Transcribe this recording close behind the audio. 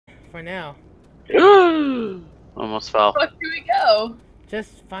for now. Almost fell. Where do we go?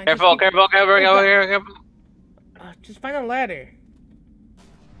 Just find. Careful, careful, careful. Just find a ladder.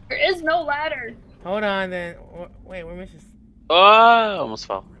 There is no ladder. Hold on, then. Wait, we're missing. Oh, almost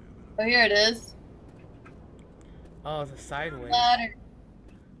fell. Oh, here it is. Oh, it's a sideways. Ladder.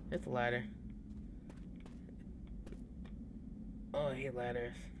 It's a ladder. Oh, I hate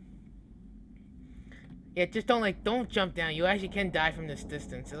ladders. Yeah, just don't jump down. You actually can die from this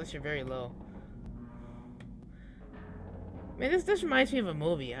distance unless you're very low. Man, this reminds me of a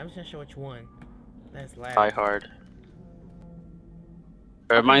movie. I'm just not sure which one. That's ladder. Die Hard.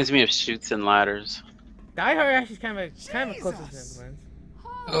 It reminds me of Chutes and Ladders. Die Hard actually is kind of a close resemblance.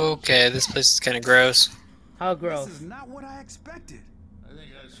 Okay, this place is kind of gross. How gross? This is not what I expected.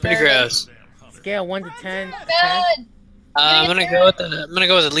 Pretty gross. Scale 1 to 10. God. I'm gonna go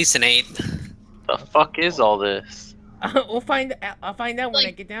with at least an 8. The fuck is all this? I'll find out when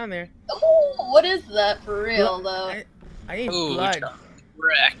I get down there. Ooh, what is that for real, though? I need Ooh, blood.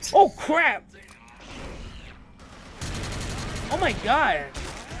 wrecked. Oh crap! Oh my god!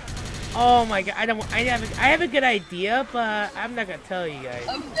 Oh my god! I have a good idea, but I'm not gonna tell you guys.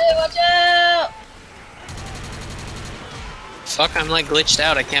 Okay, watch out! Fuck, I'm like glitched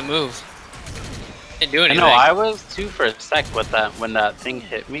out. I can't move. Can't do I anything. know, I was 2 for a sec with that when that thing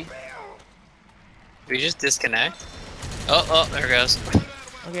hit me. Did we just disconnect? Oh, there it goes.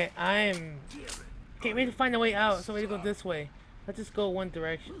 Okay, okay, we need to find a way out, so we need to go this way. Let's just go one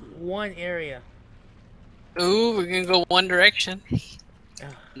direction, one area. Ooh, we're gonna go one direction.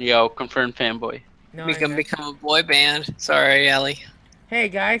 Yo, confirmed fanboy. No, We can become a boy band. Sorry, Ellie. Hey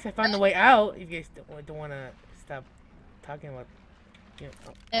guys, I found the way out. If you guys don't want to stop talking about, you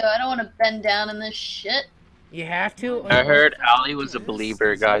know, Ew, I don't want to bend down in this shit. you have to. I heard Ali was a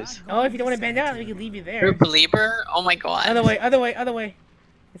believer, guys. Oh, if you don't want to bend down, we can leave you You're a there. believer? Oh my god. Other way, other way, other way.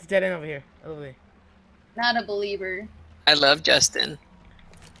 It's a dead end over here. Other way. Not a believer. I love Justin.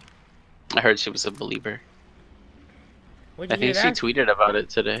 I heard she was a believer. Where'd I you hear think she that? tweeted about it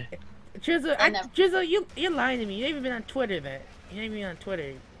today. Drizzle, I know. Drizzle, you're lying to me. You ain't even been on Twitter, that. You ain't even on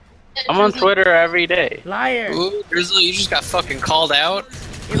Twitter. I'm on Twitter every day. Liar. Ooh, Drizzle, you just got fucking called out.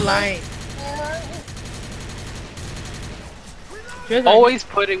 You're lying. Drizzle, Always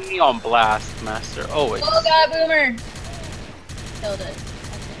putting me on blast, Master. Always. Oh god, Boomer! Killed it.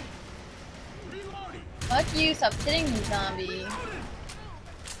 Okay. Fuck you, stop hitting me, zombie.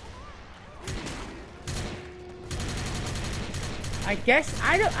 I guess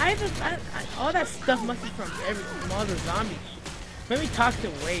all that stuff must be from all the zombies. Maybe talk to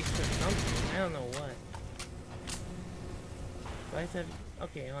waste or something. I don't know what. Why is that?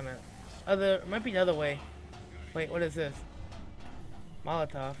 Okay, on a might be the other way. Wait, what is this?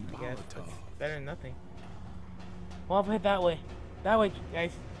 Molotov, I guess. That's better than nothing. Well, I'll head that way. That way,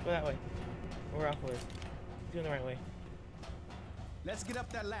 guys. Go that way. We're off with. Doing the right way. Let's get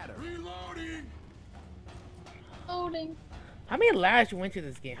up that ladder. Reloading. Loading. How many ladders you went to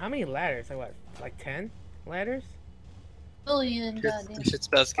this game? How many ladders? Like what? Like 10 ladders? Billion, goddamn. This shit's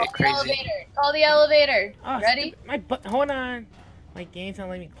about to Call get the crazy. elevator. Call the elevator. Oh, Ready? My butt. Hold on. My game's not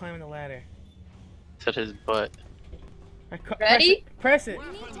letting me climb the ladder. Said his butt. Ready? Press it. We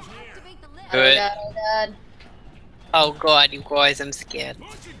need to activate the lift. Do Oh it. god, oh god. Oh god, you guys, I'm scared.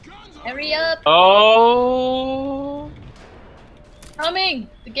 Hurry up. Oh. Coming.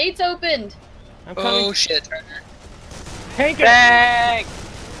 The gate's opened. I'm coming. Oh shit. Tanker. Dang!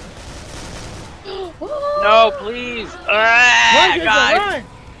 No, please! Ah, Run, Drizzle, guys! run!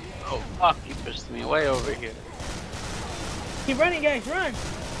 Oh fuck! You pushed me way over here. Keep running, guys, run!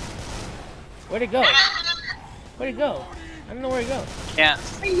 Where'd it go? Where'd it go? I don't know where it go. Can't.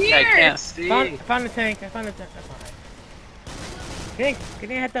 Right here. I can't see. I found the tank. I found the tank. That's fine. Can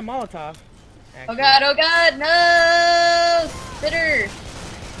they hit that Molotov? Oh god, oh god, no! Spitter!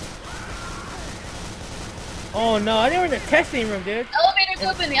 Oh no, they were in the testing room, dude. Elevator's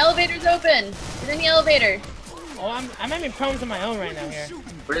open, the elevator's open! Get in the elevator. Oh, I'm having problems on my own right now here.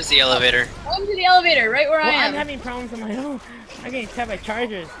 Where's the elevator? Come to the elevator, right where I Well, am. I'm having problems on my own. I'm getting tapped by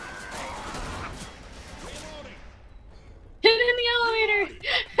chargers. Get in the elevator!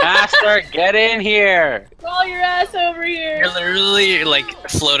 Master, get in here! Crawl your ass over here! You're literally like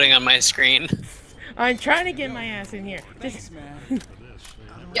floating on my screen. I'm trying to get my ass in here. Just,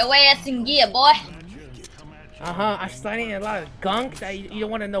 Your ass in gear, boy! I'm sliding in a lot of gunk that you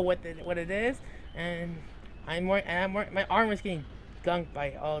don't want to know what it is, and my armor's getting gunked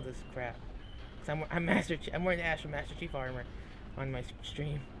by all this crap. So I'm wearing the Astro Master Chief armor on my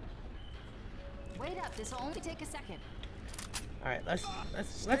stream. Wait up, this will only take a second. All right,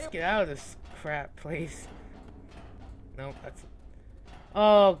 let's get out of this crap place. Nope,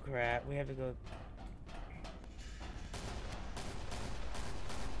 Oh crap, we have to go.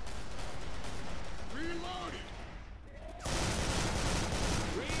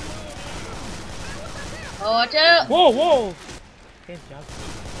 Oh, watch out! Whoa, whoa! Good job.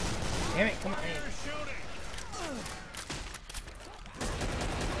 Damn it, come on.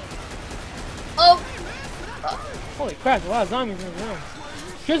 Oh! Holy crap, there's a lot of zombies in this room.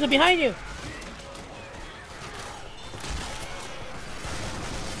 Drizzle, behind you!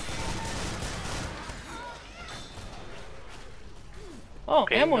 Oh,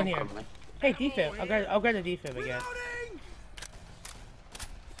 Okay, ammo no in here. problem. Hey, defib. I'll grab the defib, I guess.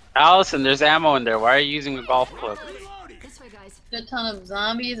 Allison, there's ammo in there. Why are you using a golf club? This way, guys. A ton of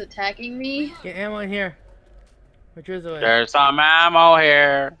zombies attacking me. Get ammo in here. Where Drizzle is. There's some ammo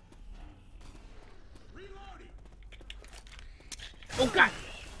here. Oh god!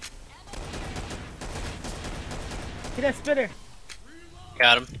 Get that spitter.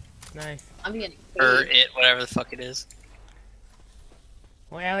 Got him. Nice. I'm getting Or it, whatever the fuck it is.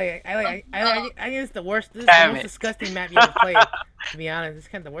 Well, I think this is the worst. This is Damn the most it. disgusting map you ever played. To be honest, this is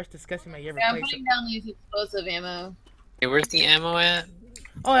kind of the worst disgusting map you ever Yeah, I'm played. putting down these explosive ammo. Hey, where's the ammo at?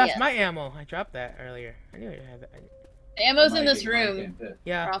 Oh, that's Yes. my ammo. I dropped that earlier. I knew I had that. The ammo's in this room.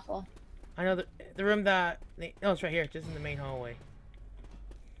 Yeah, Raffle. I know the room that. No, it's right here, just in the main hallway.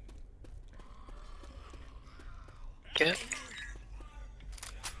 Okay.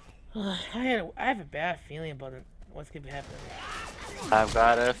 I have a bad feeling about it. What's gonna be happening? I've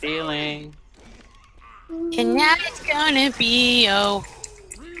got a feeling. And now it's gonna be What's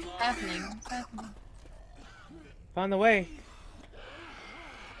happening? What's happening? Found the way.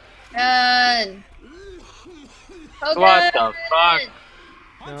 Gun! Oh, What gun! the fuck?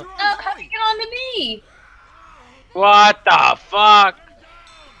 No. Oh, how'd you get onto me? What the fuck?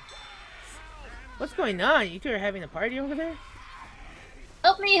 What's going on? You two are having a party over there?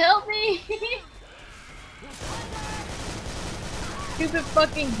 Help me, help me! Stupid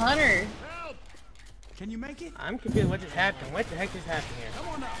fucking hunter. Can you make it? I'm confused. What just happened? What the heck just happened here? Come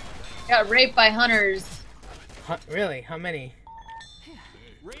on up. Got raped by hunters. Really? How many?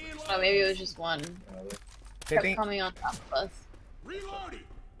 Oh, maybe it was just one. They Kept think. coming on top of us. Reloading.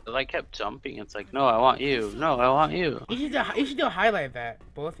 I kept jumping. It's like, no, I want you. No, I want you. You should do a highlight of that,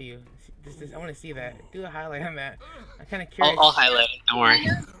 both of you. I want to see that. Do a highlight on that. I'm kind of curious. I'll highlight it, don't worry.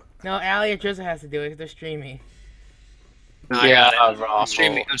 No, Allie or Drizzle has to do it 'cause they're streaming. No, I Yeah, got it.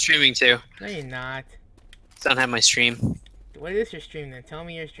 Raffle. I'm streaming too. No, you're not. Just don't have my stream. What is your stream then? Tell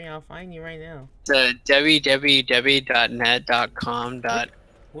me your stream. I'll find you right now. The www.net.com.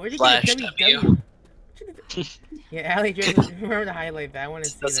 Where'd you Slash get W. Yeah, Allie, Drizzle, remember to highlight that. I want to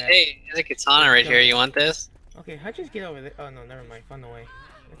see that. Hey, there's a katana right here. You want this? Okay, how'd you just get over there? Oh no, never mind. Found the way.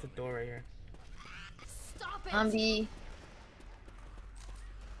 That's a door right here. Stop it. Zombie.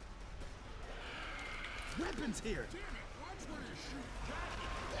 Weapons here.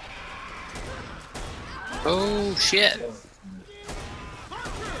 Oh shit!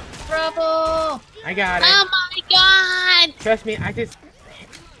 Bravo! I got it. Oh my god! Trust me, I just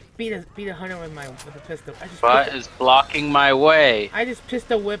beat a hunter with a pistol. What is blocking my way? I just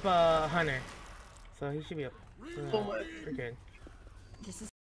pistol whip a hunter, so he should be up. We're good. This is